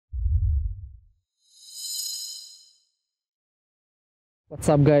What's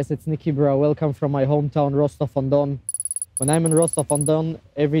up, guys? It's NIKIBRAH. Welcome from my hometown, Rostov-on-Don. When I'm in Rostov-on-Don,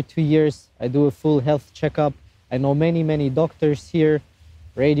 every 2 years, I do a full health checkup. I know many doctors here,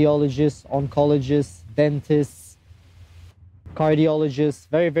 radiologists, oncologists, dentists, cardiologists,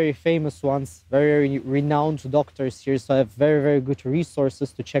 very famous ones, very renowned doctors here. So I have very good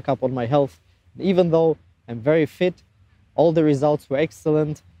resources to check up on my health. Even though I'm very fit, all the results were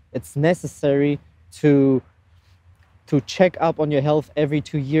excellent. It's necessary to check up on your health every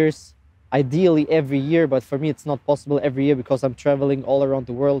 2 years, ideally every year, but for me it's not possible every year because I'm traveling all around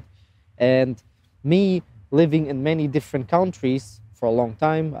the world. And me living in many different countries for a long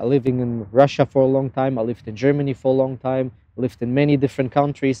time, I living in Russia for a long time, I lived in Germany for a long time, lived in many different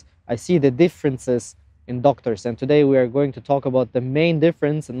countries, I see the differences in doctors. And today we are going to talk about the main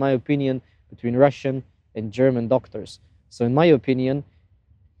difference, in my opinion, between Russian and German doctors. So in my opinion,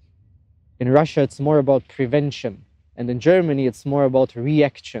 in Russia it's more about prevention, and in Germany, it's more about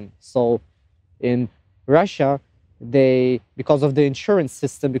reaction. So in Russia, because of the insurance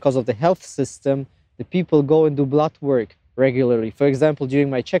system, because of the health system, the people go and do blood work regularly. For example, during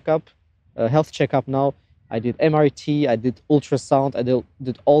my checkup, health checkup now, I did MRT, I did ultrasound, I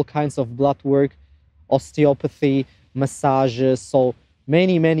did all kinds of blood work, osteopathy, massages. So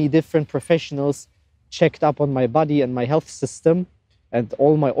many different professionals checked up on my body and my health system and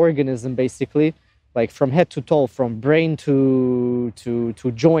all my organism, basically, like from head to toe, from brain to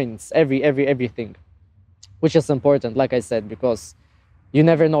joints, everything, which is important, like I said, because you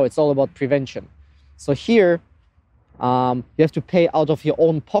never know. It's all about prevention. So here, you have to pay out of your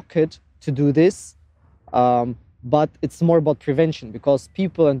own pocket to do this, but it's more about prevention, because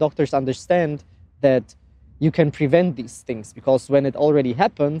people and doctors understand that you can prevent these things, because when it already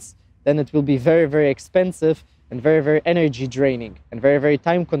happens, then it will be very expensive and very energy draining and very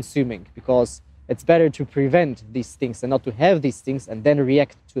time consuming, because it's better to prevent these things and not to have these things and then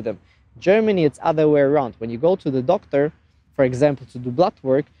react to them. In Germany, it's other way around. When you go to the doctor, for example, to do blood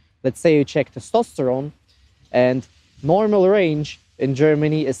work, let's say you check testosterone, and normal range in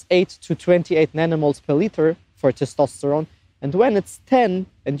Germany is 8 to 28 nanomoles per liter for testosterone. And when it's 10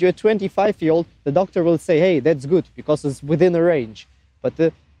 and you're a 25-year-old, the doctor will say, hey, that's good, because it's within a range. But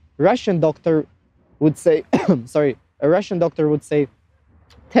the Russian doctor would say, a Russian doctor would say,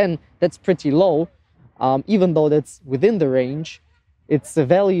 10, that's pretty low, even though that's within the range. It's the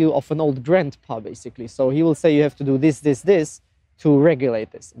value of an old grandpa, basically. So he will say you have to do this to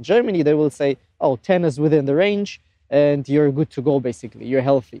regulate this. In Germany, they will say, oh, 10 is within the range and you're good to go, basically. You're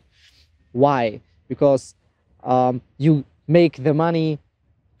healthy. Why? Because you make the money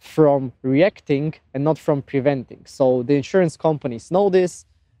from reacting and not from preventing. So the insurance companies know this,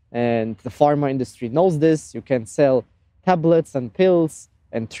 and the pharma industry knows this. You can sell tablets and pills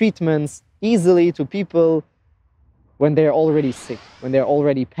and treatments easily to people when they're already sick, when they're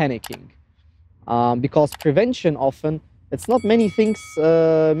already panicking. Because prevention often, it's not many things,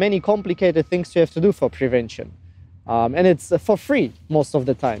 many complicated things you have to do for prevention. And it's for free most of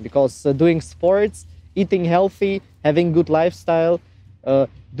the time, because doing sports, eating healthy, having good lifestyle,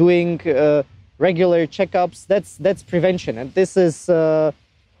 doing regular checkups, that's prevention. And this is,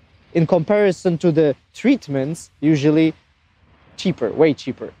 in comparison to the treatments, usually cheaper, way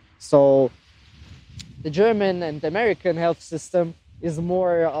cheaper. So the German and American health system is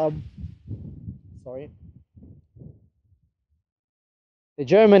more, the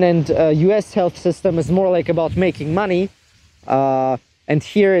German and US health system is more like about making money. And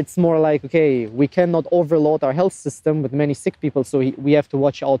here it's more like, okay, we cannot overload our health system with many sick people, so we have to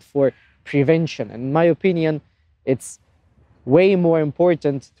watch out for prevention. And in my opinion, it's way more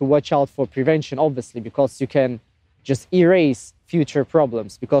important to watch out for prevention, obviously, because you can just erase future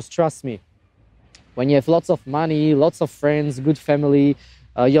problems. Because trust me, when you have lots of money, lots of friends, good family,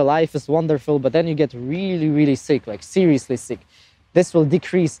 your life is wonderful, but then you get really sick, like seriously sick, this will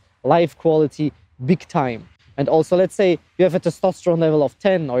decrease life quality big time. And also, let's say you have a testosterone level of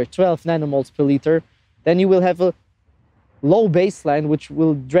 10 or 12 nanomoles per liter, then you will have a low baseline, which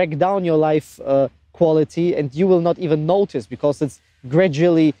will drag down your life quality, and you will not even notice, because it's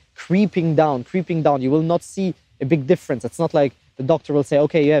gradually creeping down. You will not see a big difference. It's not like the doctor will say,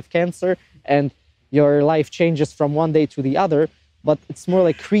 okay, you have cancer and your life changes from one day to the other, but it's more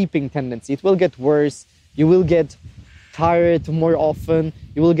like creeping tendency. It will get worse. You will get tired more often.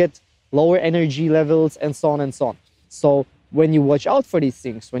 You will get lower energy levels, and so on and so on. So when you watch out for these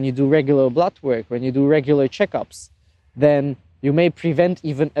things, when you do regular blood work, when you do regular checkups, then you may prevent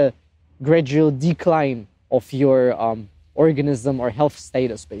even a gradual decline of your organism or health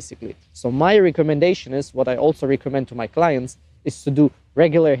status, basically. So my recommendation is, what I also recommend to my clients, is to do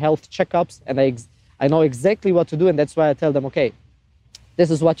regular health checkups. And I know exactly what to do, and that's why I tell them, okay, This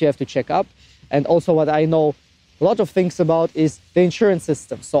is what you have to check up. And also what I know a lot of things about is the insurance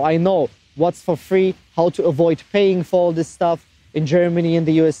system. So I know what's for free, how to avoid paying for all this stuff in Germany and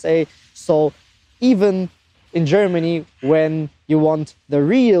the USA. So even in Germany, when you want the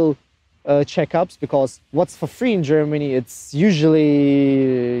real checkups, because what's for free in Germany, it's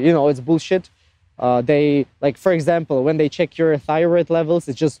usually, you know, it's bullshit. They, like, for example, when they check your thyroid levels,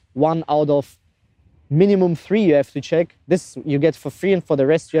 it's just 1 out of minimum 3 you have to check. This you get for free, and for the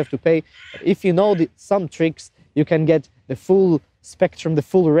rest you have to pay. If you know some tricks, you can get the full spectrum, the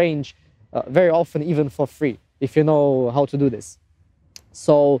full range, very often even for free, if you know how to do this.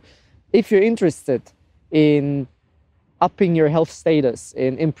 So if you're interested in upping your health status,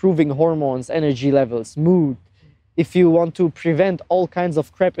 in improving hormones, energy levels, mood, if you want to prevent all kinds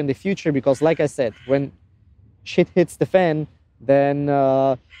of crap in the future, because like I said, when shit hits the fan, then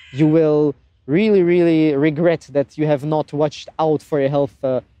you will really regret that you have not watched out for your health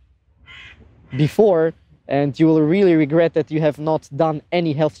before, and you will really regret that you have not done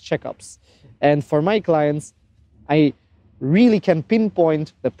any health checkups. And for my clients, I really can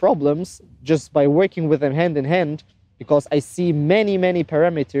pinpoint the problems just by working with them hand in hand, because I see many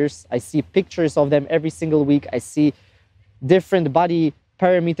parameters. I see pictures of them every single week. I see different body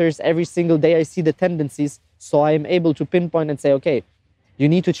parameters every single day. I see the tendencies. So I am able to pinpoint and say, okay, you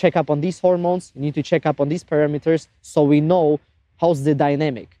need to check up on these hormones. You need to check up on these parameters, so we know how's the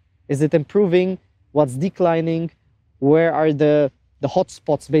dynamic. Is it improving? What's declining? Where are the hot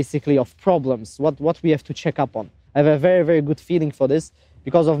spots, basically, of problems? What we have to check up on. I have a very good feeling for this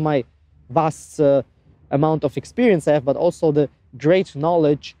because of my vast amount of experience I have, but also the great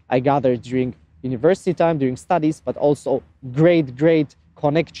knowledge I gathered during university time, during studies, but also great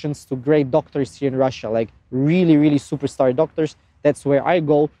connections to great doctors here in Russia, like really superstar doctors. That's where I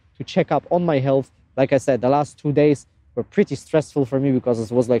go to check up on my health. Like I said, the last 2 days were pretty stressful for me because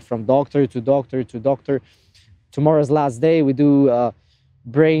it was like from doctor to doctor to doctor. Tomorrow's last day, we do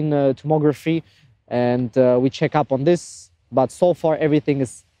brain tomography, and we check up on this. But so far, everything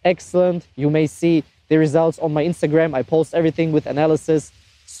is excellent. You may see the results on my Instagram. I post everything with analysis.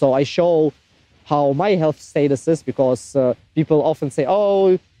 So I show how my health status is, because people often say,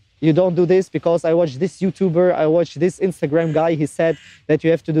 oh, you don't do this because I watched this YouTuber, I watched this Instagram guy, he said that you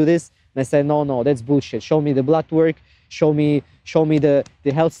have to do this. And I said, no, that's bullshit. Show me the blood work, show me the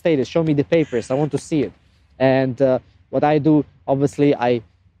health status, show me the papers. I want to see it. And what I do, obviously, I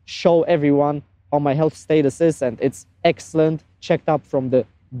show everyone how my health status is, and it's excellent, checked up from the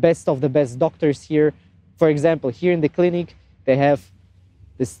best of the best doctors here. For example, here in the clinic, they have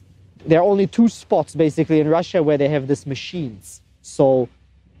this, there are only 2 spots basically in Russia where they have these machines. So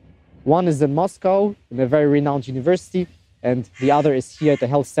one is in Moscow, in a very renowned university, and the other is here at the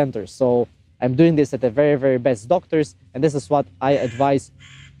health center. So I'm doing this at the very best doctors, and this is what I advise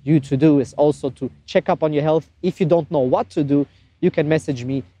you to do, is also to check up on your health. If you don't know what to do, you can message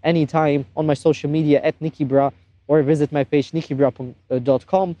me anytime on my social media at NIKIBRAH, or visit my page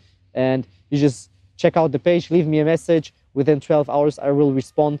nikibrah.com, and you just check out the page, leave me a message. Within 12 hours, I will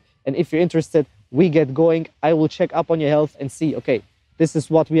respond. And if you're interested, we get going. I will check up on your health and see, okay, this is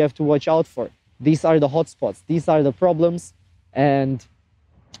what we have to watch out for. These are the hotspots. These are the problems. And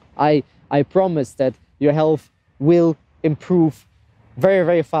I promise that your health will improve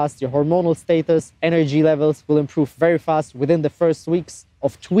very fast. Your hormonal status, energy levels will improve very fast within the first weeks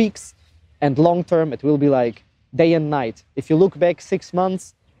of tweaks. And long term, it will be like day and night. If you look back 6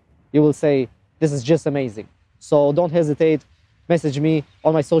 months, you will say, this is just amazing. So don't hesitate. Message me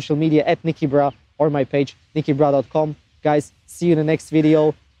on my social media at NIKIBRAH or my page, nikibrah.com. Guys, see you in the next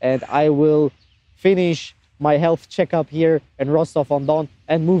video, and I will finish my health checkup here in Rostov-on-Don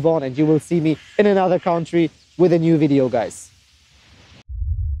and move on, and you will see me in another country with a new video, guys.